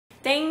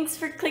Thanks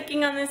for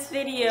clicking on this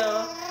video.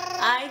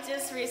 I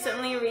just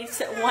recently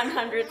reached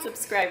 100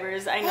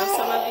 subscribers. I know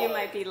some of you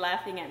might be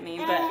laughing at me,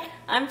 but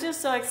I'm just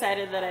so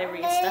excited that I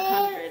reached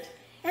 100.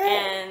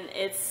 And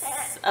it's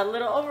a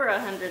little over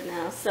 100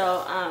 now.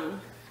 So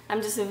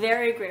I'm just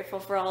very grateful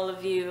for all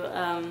of you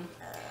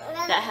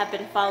that have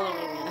been following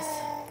us.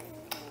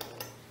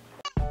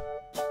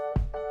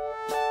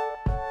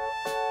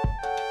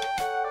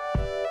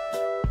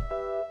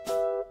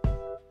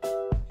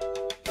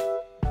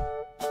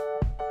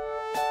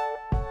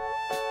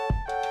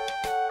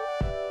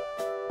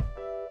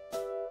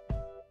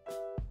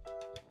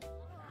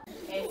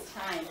 It's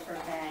time for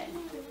bed.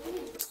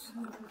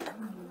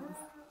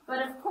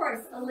 But of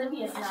course,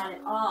 Olivia's not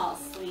at all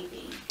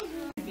sleepy.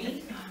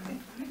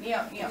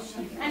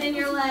 And in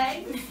your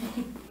legs.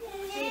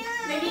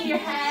 Maybe in your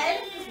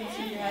head.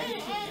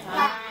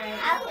 All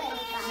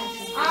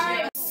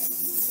right.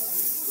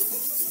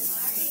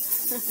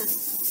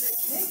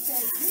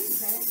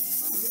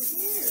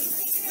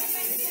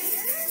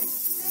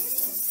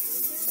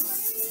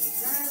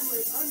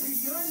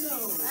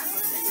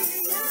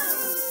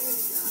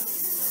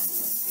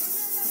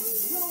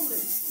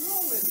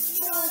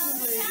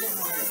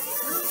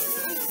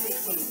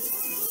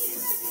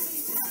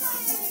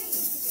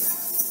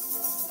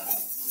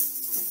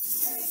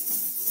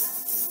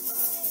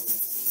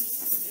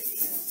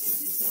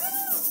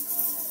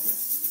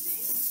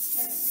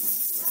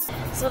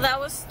 So that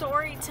was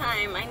story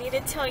time. I need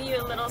to tell you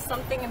a little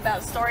something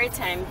about story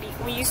time.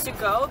 We used to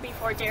go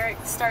before Derek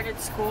started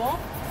school,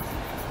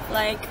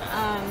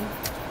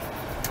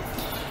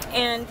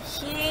 and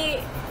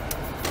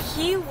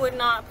he would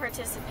not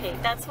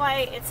participate. That's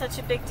why it's such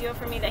a big deal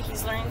for me that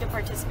he's learning to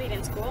participate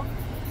in school.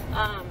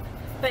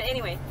 But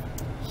anyway,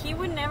 he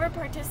would never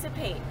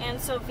participate, and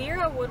so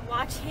Vera would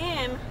watch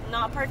him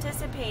not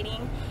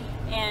participating,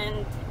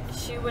 and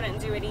she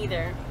wouldn't do it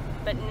either.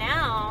 But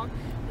now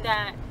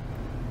that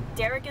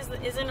Derek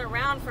isn't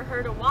around for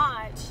her to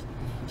watch,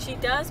 she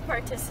does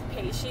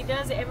participate. She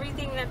does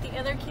everything that the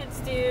other kids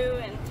do,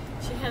 and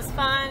she has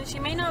fun. She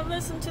may not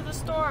listen to the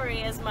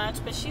story as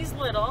much, but she's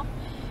little,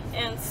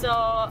 and so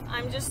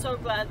I'm just so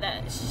glad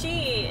that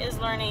she is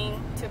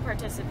learning to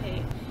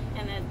participate,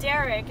 and that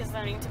Derek is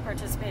learning to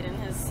participate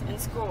in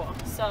school.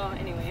 So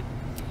anyway,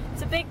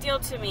 it's a big deal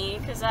to me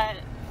because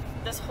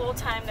this whole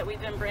time that we've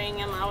been bringing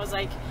him, I was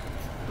like,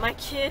 my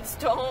kids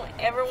don't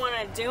ever want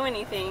to do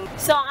anything.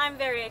 So I'm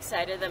very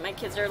excited that my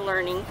kids are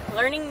learning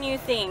new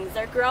things.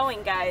 They're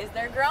growing, guys.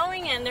 They're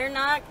growing, and they're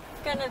not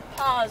gonna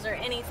pause or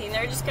anything.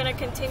 They're just gonna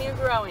continue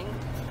growing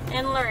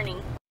and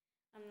learning.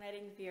 I'm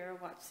letting Vera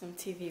watch some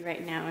TV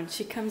right now, and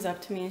she comes up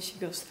to me and she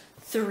goes,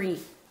 3.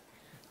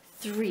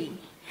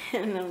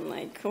 And I'm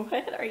like,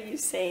 what are you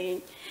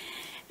saying?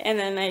 And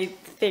then I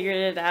figured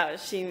it out.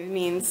 She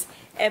means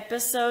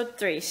episode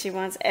 3. She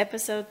wants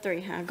episode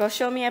 3, huh? Go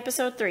show me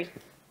episode 3.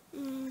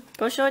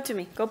 Go show it to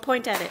me. Go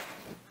point at it.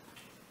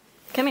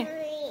 Come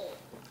here.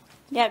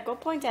 Yeah, go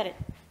point at it.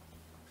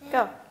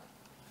 Go.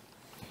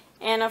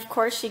 And of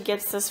course she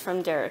gets this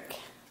from Derek.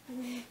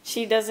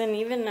 She doesn't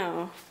even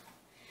know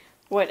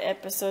what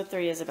episode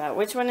 3 is about.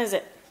 Which one is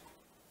it?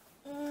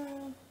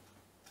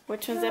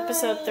 Which one's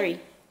episode 3?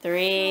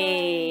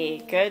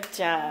 3. Good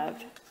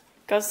job.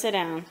 Go sit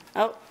down.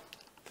 Oh.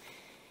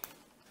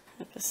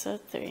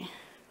 Episode 3.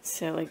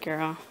 Silly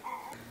girl.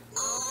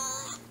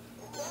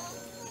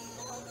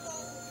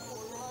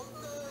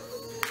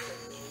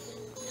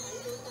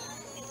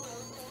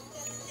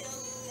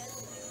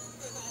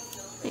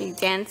 Are you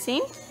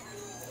dancing?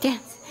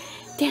 Dance,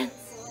 dance.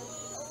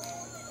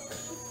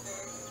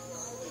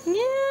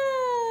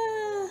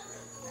 Yeah.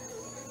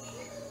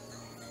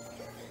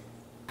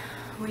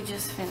 We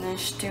just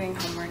finished doing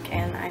homework,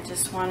 and I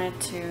just wanted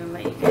to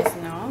let you guys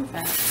know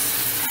that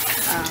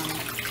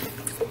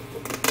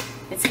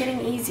it's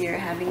getting easier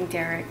having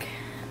Derek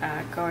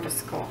go to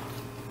school.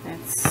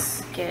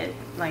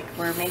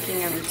 We're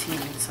making a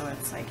routine, so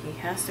it's like he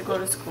has to go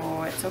to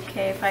school. It's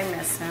okay if I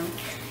miss him.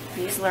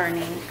 He's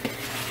learning.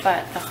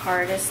 But the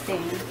hardest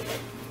thing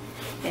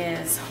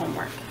is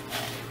homework.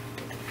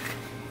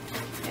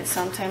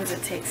 Sometimes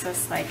it takes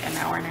us like an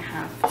hour and a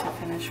half to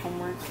finish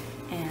homework,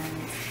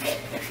 and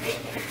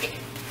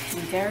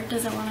Derek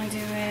doesn't want to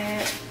do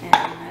it, and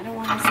I don't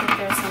want to sit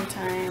there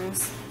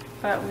sometimes,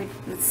 but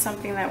it's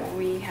something that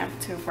we have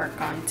to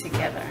work on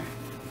together.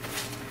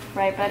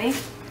 Right, buddy?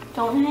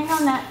 Don't hang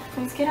on that.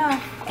 Please get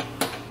off.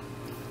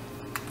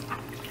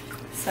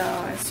 So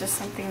it's just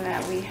something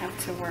that we have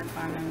to work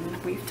on,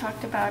 and we've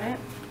talked about it.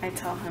 I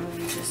tell him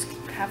we just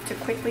have to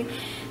quickly.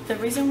 The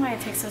reason why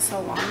it takes us so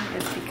long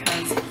is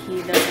because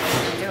he doesn't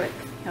want to do it.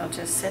 He'll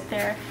just sit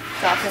there,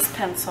 drop his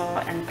pencil,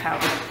 and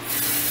pout.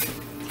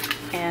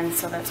 And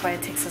so that's why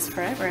it takes us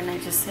forever, and I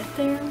just sit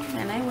there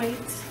and I wait.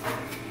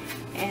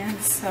 And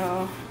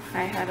so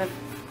I had a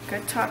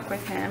good talk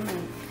with him,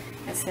 and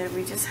I said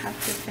we just have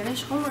to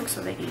finish homework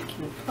so that you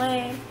can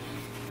play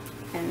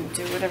and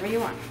do whatever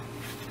you want.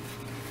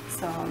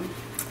 So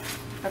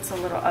that's a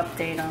little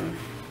update on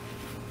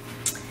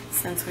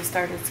since we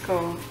started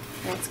school.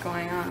 what's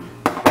going on.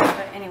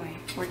 But anyway,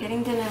 we're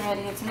getting dinner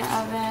ready. It's in the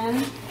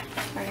oven.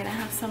 We're gonna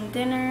have some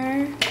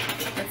dinner.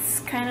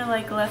 It's kind of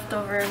like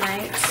leftover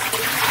night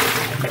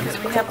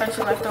because we have a bunch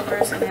of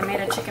leftovers and I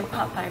made a chicken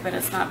pot pie, but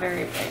it's not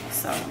very big.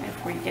 So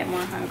if we get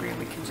more hungry,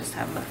 we can just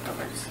have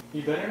leftovers.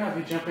 You better not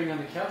be jumping on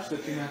the couch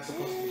that you're not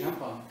supposed to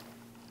jump on.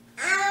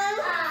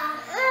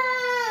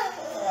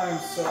 I'm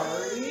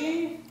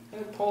sorry. I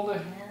pulled a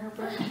hair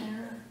back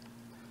here.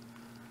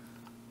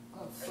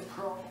 That's the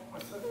problem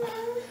with it.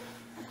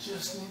 It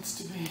just needs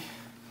to be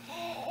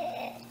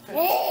fixed.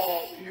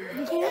 Yeah.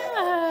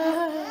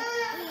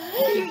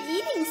 You're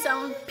eating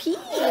some peas.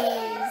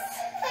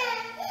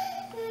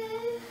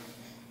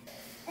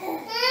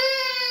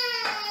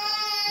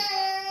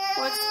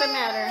 What's the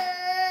matter?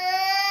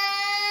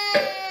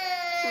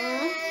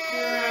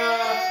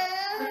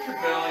 Put your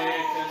belly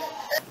aching.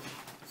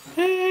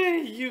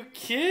 Hey, you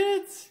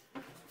kids!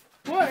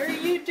 What are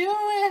you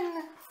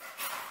doing?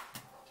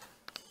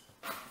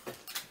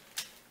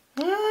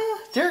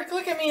 Derek,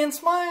 look at me and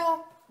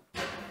smile.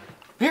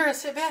 Vera,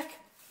 sit back.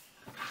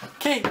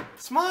 Okay,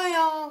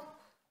 smile.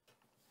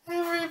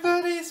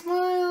 Everybody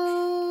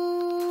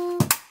smile.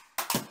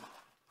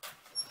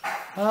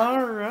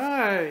 All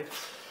right.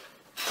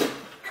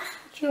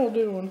 What y'all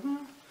doing,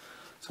 huh?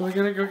 So we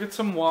gotta go get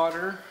some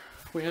water.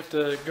 We have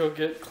to go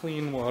get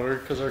clean water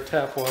because our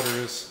tap water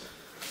is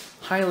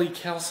highly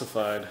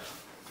calcified.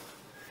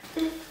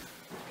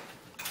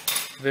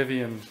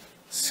 Vivian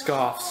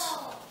scoffs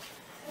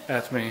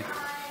at me.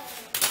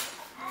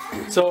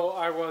 So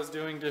I was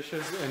doing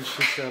dishes and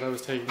she said I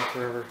was taking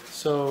forever.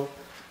 So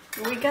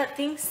we got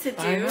things to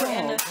do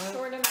and a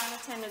short amount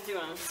of time to do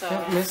them.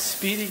 So Miss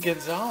Speedy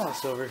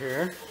Gonzalez over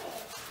here.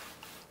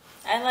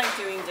 I like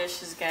doing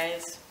dishes,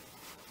 guys.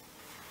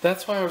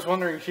 That's why I was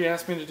wondering. She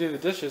asked me to do the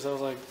dishes. I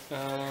was like,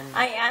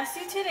 I asked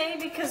you today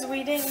because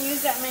we didn't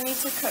use that many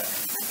to cook.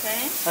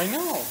 Okay. I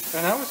know,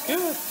 and that was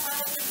good.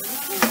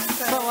 It's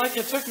not like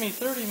it took me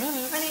 30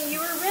 minutes. Honey, you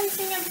were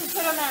rinsing them to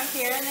put them out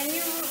here, and then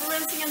you were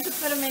rinsing them to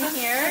put them in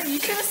here. You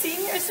should have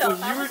seen yourself.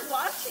 Well, I was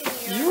watching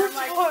you. You were I'm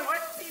like,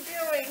 what's he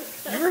doing?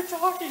 You were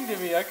talking to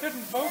me. I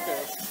couldn't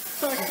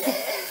focus. Okay.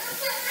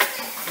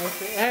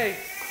 Hey.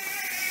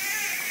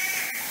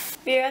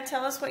 Vera,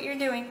 tell us what you're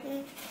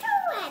doing.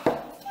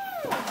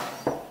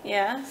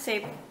 Yeah,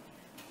 say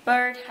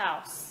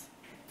birdhouse.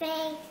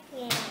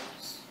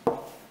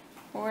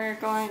 We're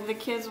going, the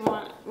kids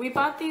want, we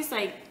bought these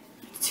like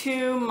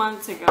 2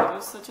 months ago. It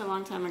was such a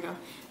long time ago.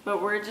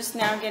 But we're just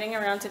now getting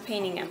around to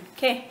painting them.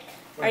 Okay,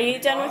 are you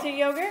done with your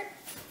yogurt?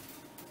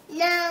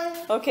 No.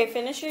 Okay,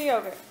 finish your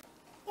yogurt.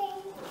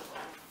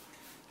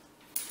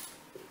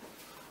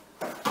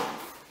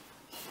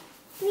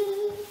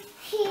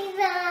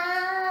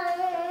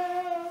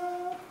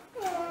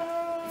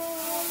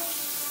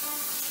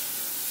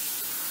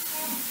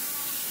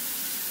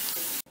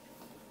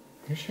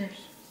 Here's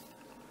yours.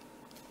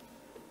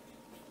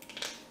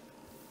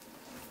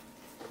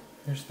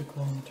 Here's the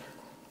glow in the dark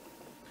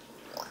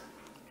one.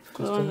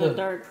 Glow in the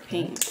dark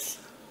paint.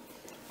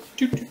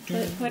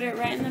 Put it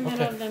right in the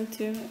middle of them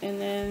too, and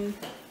then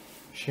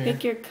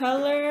pick your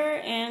color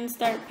and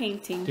start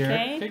painting. Derek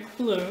okay? picked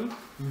blue.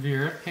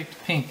 Vera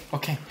picked pink.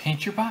 Okay,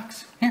 paint your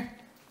box. Here.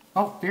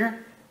 Oh, Vera.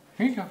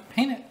 Here you go.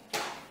 Paint it.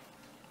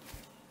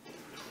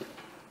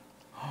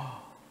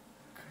 Oh,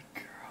 good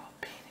girl.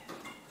 Paint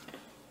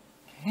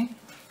it.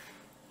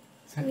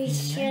 Okay. We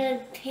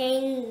should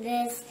paint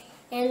this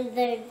in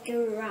the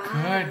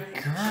garage.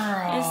 Good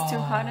girl. It's too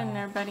hot in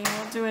there, buddy.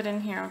 We'll do it in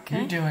here, okay?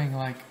 You're doing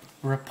like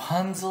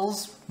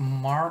Rapunzel's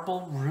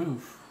marble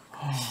roof.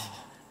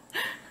 Oh,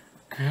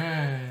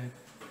 good.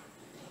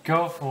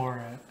 Go for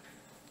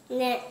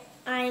it.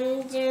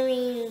 I'm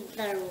doing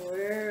the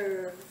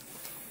roof.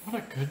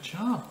 What a good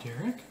job,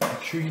 Derek.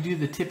 Make sure you do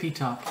the tippy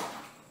top.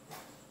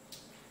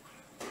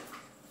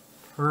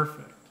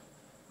 Perfect.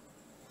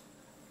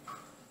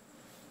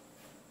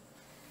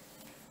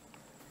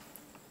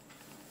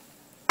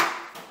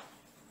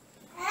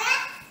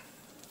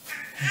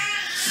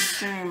 She's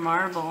doing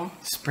marble.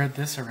 Spread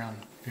this around,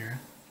 Vera.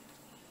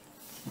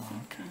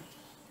 Oh, okay.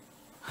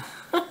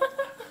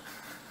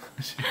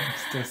 She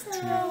likes this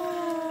too.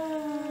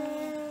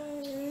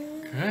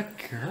 Good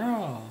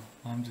girl.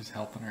 I'm just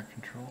helping her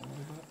control a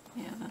little bit.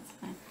 Yeah, that's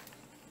fine.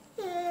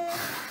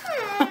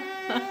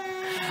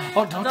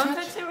 Oh, don't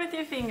touch it with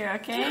your finger,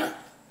 okay?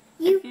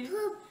 You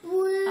put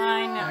blue.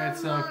 I know.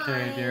 It's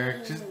okay,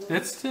 Derek.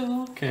 It's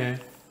still okay.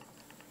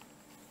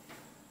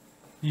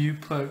 You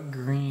put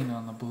green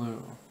on the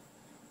blue.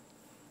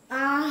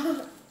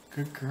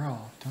 Good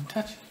girl. Don't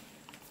touch it.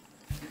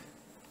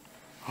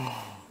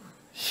 Oh,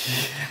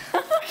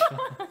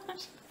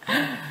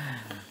 yeah.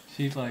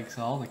 She likes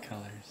all the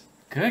colors.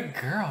 Good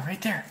girl,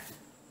 right there.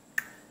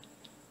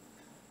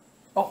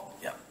 Oh,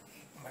 yeah.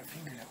 My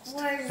fingernails.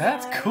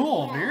 That's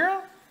cool,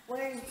 Vera.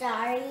 Where's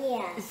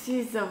Aria?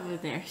 She's over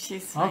there.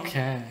 She's fine.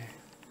 Okay.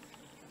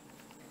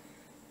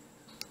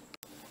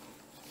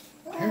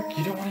 Eric,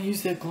 you don't want to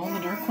use that glow in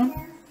the dark one?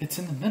 It's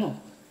in the middle.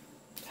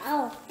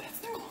 Oh. That's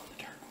the glow in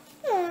the dark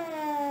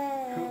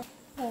one.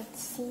 Let's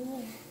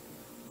see.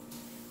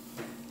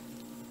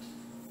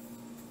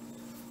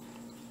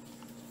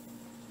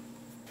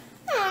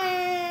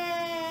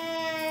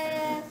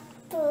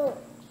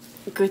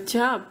 Good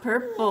job,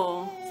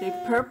 purple. Say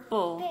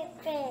purple.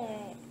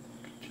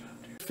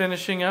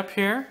 Finishing up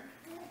here,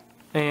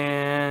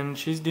 and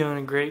she's doing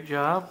a great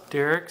job.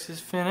 Derek's is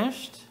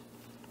finished.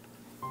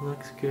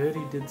 Looks good.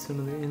 He did some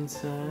of the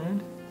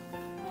inside.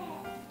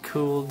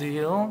 Cool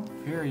deal.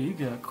 Here, you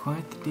got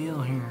quite the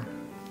deal here.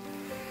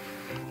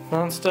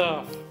 Fun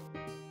stuff.